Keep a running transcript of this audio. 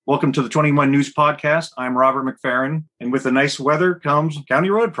Welcome to the 21 News Podcast. I'm Robert McFerrin, and with the nice weather comes county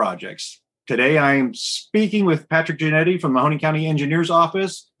road projects. Today, I am speaking with Patrick Giannetti from the Mahoning County Engineer's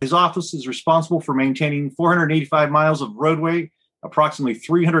Office. His office is responsible for maintaining 485 miles of roadway, approximately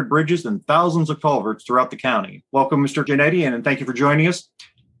 300 bridges, and thousands of culverts throughout the county. Welcome, Mr. Giannetti, and thank you for joining us.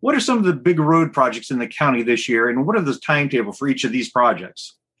 What are some of the big road projects in the county this year, and what are the timetable for each of these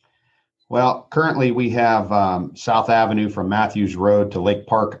projects? Well, currently we have South Avenue from Matthews Road to Lake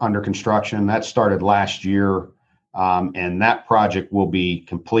Park under construction. That started last year, and that project will be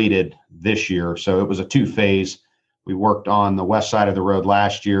completed this year. So it was a two-phase. We worked on the west side of the road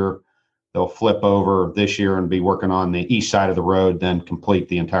last year. They'll flip over this year and be working on the east side of the road, then complete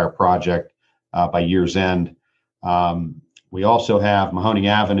the entire project by year's end. We also have Mahoning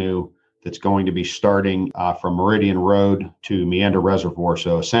Avenue that's going to be starting from Meridian Road to Meander Reservoir.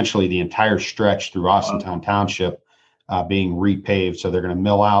 So essentially the entire stretch through Austintown Township being repaved. So they're going to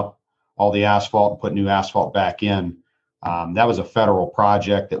mill out all the asphalt and put new asphalt back in. That was a federal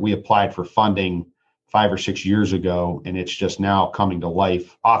project that we applied for funding 5 or 6 years ago, and it's just now coming to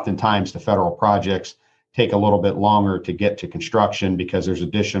life. Oftentimes the federal projects take a little bit longer to get to construction because there's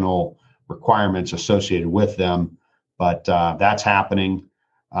additional requirements associated with them, but that's happening.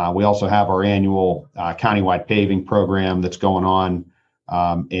 We also have our annual countywide paving program that's going on,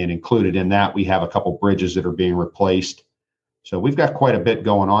 and included in that, we have a couple bridges that are being replaced. So we've got quite a bit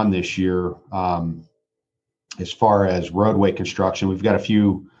going on this year as far as roadway construction. We've got a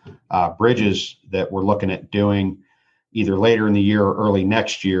few bridges that we're looking at doing either later in the year or early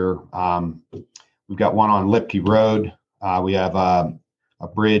next year. We've got one on Lipke Road. We have a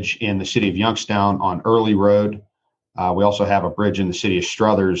bridge in the city of Youngstown on Early Road. We also have a bridge in the city of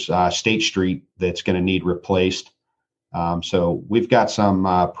Struthers, State Street, that's going to need replaced. So we've got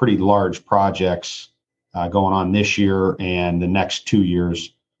some pretty large projects going on this year and the next 2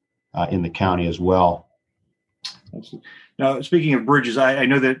 years in the county as well. Now, speaking of bridges, I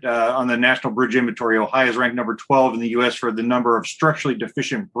know that on the National Bridge Inventory, Ohio is ranked number 12 in the U.S. for the number of structurally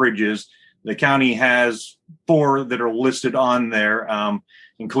deficient bridges. The county has 4 that are listed on there,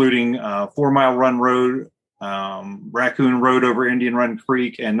 including 4 Mile Run Road, Raccoon Road over Indian Run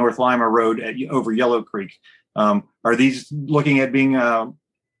Creek, and North Lima Road over Yellow Creek. Are these looking at being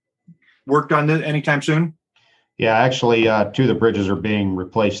worked on anytime soon? Yeah, actually, 2 of the bridges are being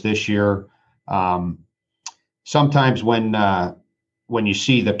replaced this year. Sometimes when you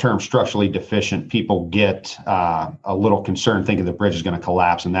see the term structurally deficient, people get a little concerned thinking the bridge is going to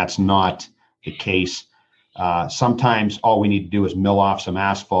collapse, and that's not the case. Sometimes all we need to do is mill off some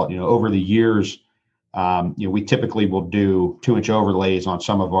asphalt. Over the years, we typically will do 2-inch overlays on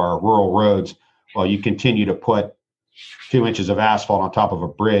some of our rural roads. Well, you continue to put 2 inches of asphalt on top of a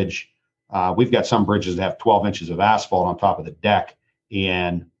bridge. We've got some bridges that have 12 inches of asphalt on top of the deck.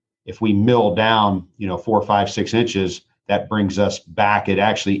 And if we mill down, 4, 5, 6 inches, that brings us back. It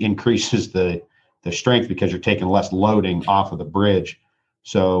actually increases the strength because you're taking less loading off of the bridge.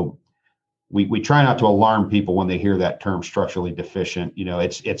 So we try not to alarm people when they hear that term structurally deficient.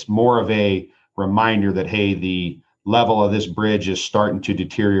 It's more of a reminder that, hey, the level of this bridge is starting to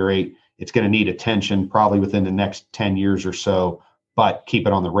deteriorate. It's going to need attention probably within the next 10 years or so, but keep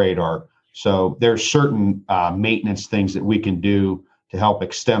it on the radar. So there's certain maintenance things that we can do to help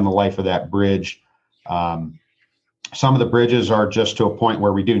extend the life of that bridge. Some of the bridges are just to a point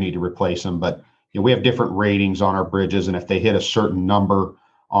where we do need to replace them, but we have different ratings on our bridges, and if they hit a certain number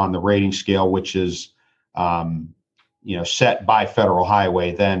on the rating scale, which is set by Federal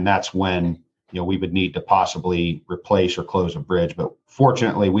Highway, then that's when we would need to possibly replace or close a bridge. But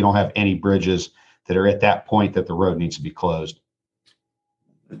fortunately, we don't have any bridges that are at that point that the road needs to be closed.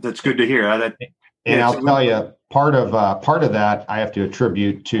 That's good to hear. And I'll tell you, part of that I have to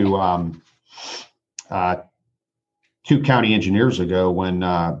attribute to 2 county engineers ago when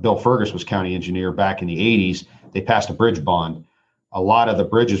Bill Fergus was county engineer back in the 80s. They passed a bridge bond. A lot of the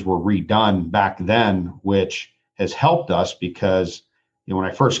bridges were redone back then, which has helped us because when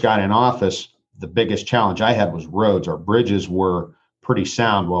I first got in office, the biggest challenge I had was roads. Our bridges were pretty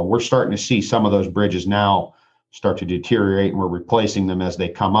sound. Well, we're starting to see some of those bridges now start to deteriorate, and we're replacing them as they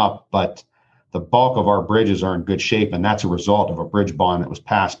come up. But the bulk of our bridges are in good shape, and that's a result of a bridge bond that was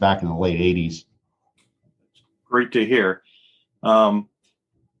passed back in the late 80s. Great to hear.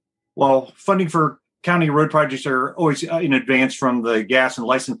 Well, funding for county road projects are always in advance from the gas and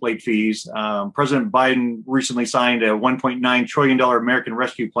license plate fees. President Biden recently signed a $1.9 trillion American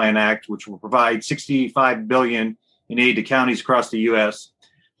Rescue Plan Act, which will provide $65 billion in aid to counties across the U.S.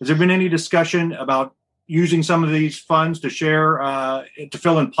 Has there been any discussion about using some of these funds to share, to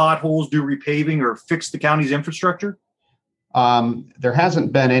fill in potholes, do repaving, or fix the county's infrastructure? There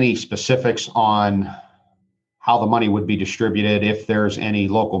hasn't been any specifics on how the money would be distributed, if there's any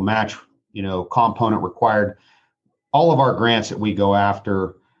local match, component required. All of our grants that we go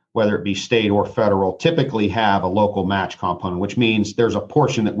after, whether it be state or federal, typically have a local match component, which means there's a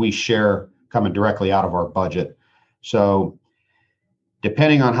portion that we share coming directly out of our budget. So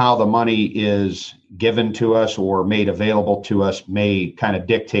depending on how the money is given to us or made available to us may kind of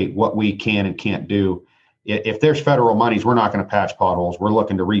dictate what we can and can't do. If there's federal monies, we're not going to patch potholes. We're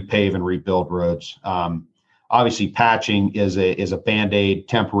looking to repave and rebuild roads. Obviously, patching is a Band-Aid,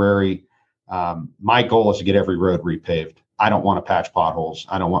 temporary. My goal is to get every road repaved. I don't want to patch potholes.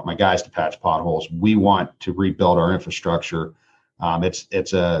 I don't want my guys to patch potholes. We want to rebuild our infrastructure.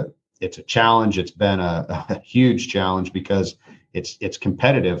 It's a challenge. It's been a huge challenge because it's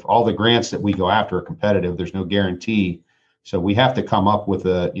competitive. All the grants that we go after are competitive. There's no guarantee. So we have to come up with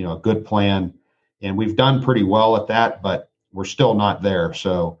a good plan. And we've done pretty well at that, but we're still not there.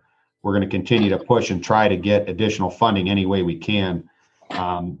 So we're going to continue to push and try to get additional funding any way we can.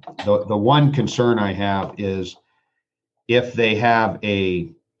 The one concern I have is if they have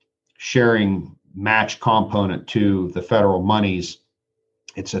a sharing match component to the federal monies,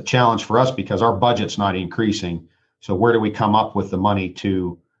 it's a challenge for us because our budget's not increasing. So where do we come up with the money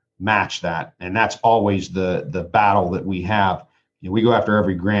to match that? And that's always the battle that we have. We go after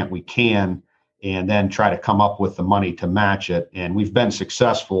every grant we can and then try to come up with the money to match it. And we've been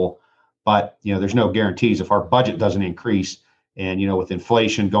successful, but there's no guarantees. If our budget doesn't increase and, with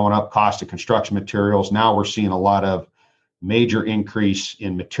inflation going up, cost of construction materials, now we're seeing a lot of major increase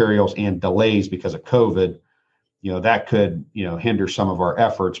in materials and delays because of COVID, that could, hinder some of our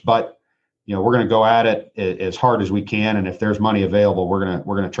efforts, but we're going to go at it as hard as we can. And if there's money available, we're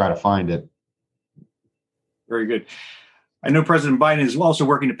going to try to find it. Very good. I know President Biden is also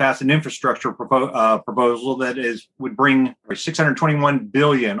working to pass an infrastructure proposal that would bring $621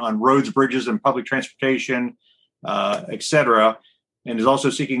 billion on roads, bridges, and public transportation, et cetera, and is also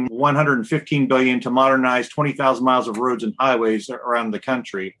seeking $115 billion to modernize 20,000 miles of roads and highways around the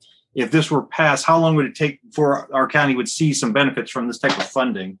country. If this were passed, how long would it take before our county would see some benefits from this type of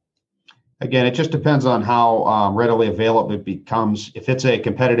funding? Again, it just depends on how readily available it becomes. If it's a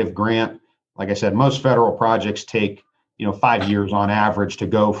competitive grant, like I said, most federal projects take 5 years on average to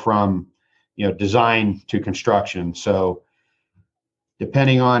go from, design to construction. So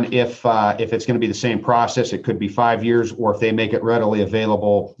depending on if it's going to be the same process, it could be 5 years, or if they make it readily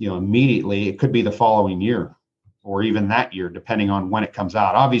available, immediately, it could be the following year or even that year, depending on when it comes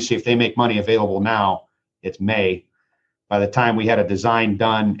out. Obviously, if they make money available now, it's May. By the time we had a design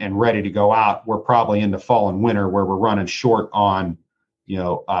done and ready to go out, we're probably into fall and winter where we're running short on,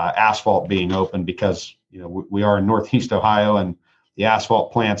 asphalt being open because we are in Northeast Ohio and the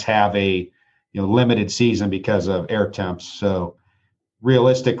asphalt plants have a limited season because of air temps. So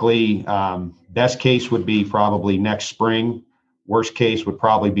realistically, best case would be probably next spring. Worst case would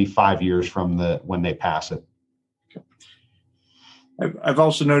probably be 5 years from when they pass it. I've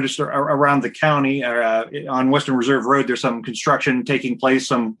also noticed around the county on Western Reserve Road, there's some construction taking place,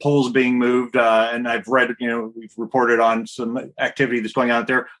 some poles being moved, and I've read, we've reported on some activity that's going on out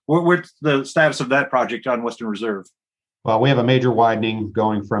there. What's the status of that project on Western Reserve? Well, we have a major widening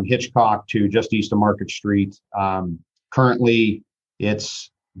going from Hitchcock to just east of Market Street. Currently, it's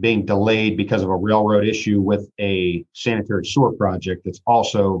being delayed because of a railroad issue with a sanitary sewer project that's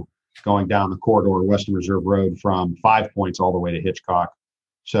also going down the corridor, Western Reserve Road, from 5 Points all the way to Hitchcock.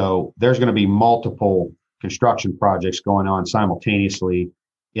 So there's going to be multiple construction projects going on simultaneously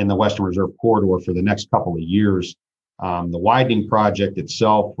in the Western Reserve corridor for the next couple of years. The widening project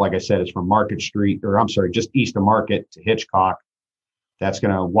itself, like I said, is from just east of Market to Hitchcock. That's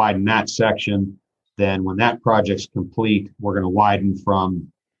going to widen that section. Then when that project's complete, we're going to widen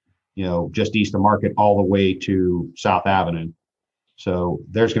from, just east of Market all the way to South Avenue. So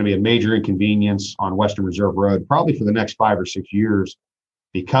there's going to be a major inconvenience on Western Reserve Road, probably for the next 5 or 6 years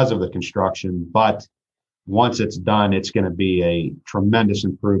because of the construction. But once it's done, it's going to be a tremendous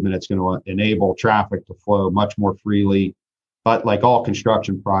improvement. It's going to enable traffic to flow much more freely. But like all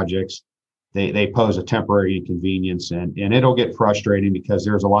construction projects, they pose a temporary inconvenience and it'll get frustrating because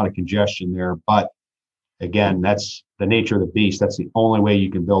there's a lot of congestion there. But again, that's the nature of the beast. That's the only way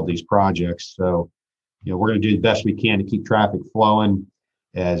you can build these projects. So we're going to do the best we can to keep traffic flowing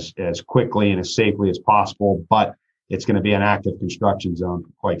as quickly and as safely as possible, but it's going to be an active construction zone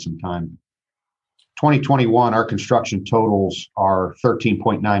for quite some time. 2021, our construction totals are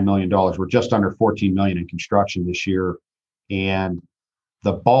 $13.9 million. We're just under $14 million in construction this year. And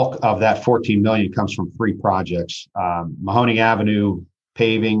the bulk of that $14 million comes from 3 projects. Mahoning Avenue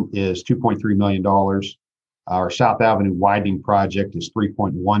paving is $2.3 million. Our South Avenue widening project is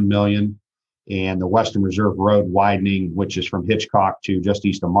 $3.1 million, and the Western Reserve Road widening, which is from Hitchcock to just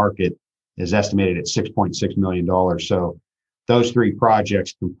east of Market, is estimated at $6.6 million. So those three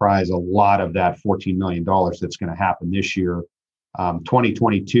projects comprise a lot of that $14 million that's going to happen this year.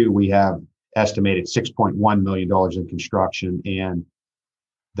 2022, we have estimated $6.1 million in construction, and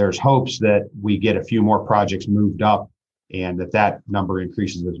there's hopes that we get a few more projects moved up and that number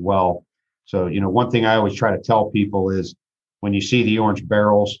increases as well. So, one thing I always try to tell people is when you see the orange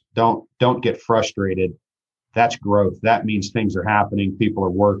barrels, don't get frustrated. That's growth. That means things are happening. People are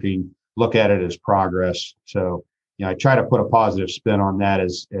working. Look at it as progress. So, I try to put a positive spin on that.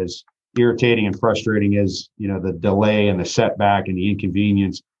 As irritating and frustrating as, the delay and the setback and the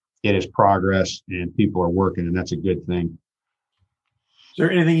inconvenience, it is progress and people are working, and that's a good thing. Is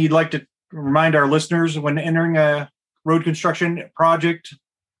there anything you'd like to remind our listeners when entering a road construction project?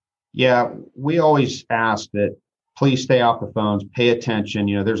 Yeah, we always ask that please stay off the phones, pay attention.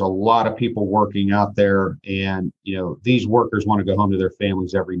 There's a lot of people working out there, and, these workers want to go home to their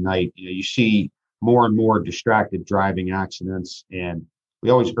families every night. You see more and more distracted driving accidents, and we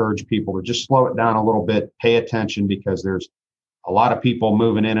always urge people to just slow it down a little bit, pay attention, because there's a lot of people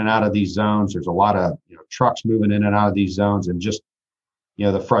moving in and out of these zones. There's a lot of trucks moving in and out of these zones, and just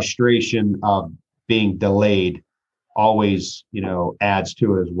the frustration of being delayed always adds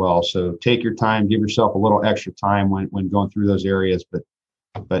to it as well. So take your time, give yourself a little extra time when going through those areas,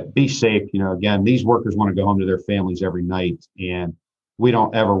 but be safe. Again, these workers want to go home to their families every night, and we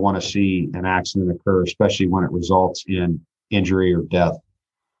don't ever want to see an accident occur, especially when it results in injury or death.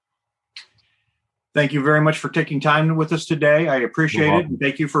 Thank you very much for taking time with us today. I appreciate it. And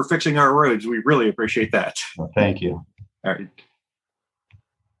thank you for fixing our roads. We really appreciate that. Well, thank you. All right.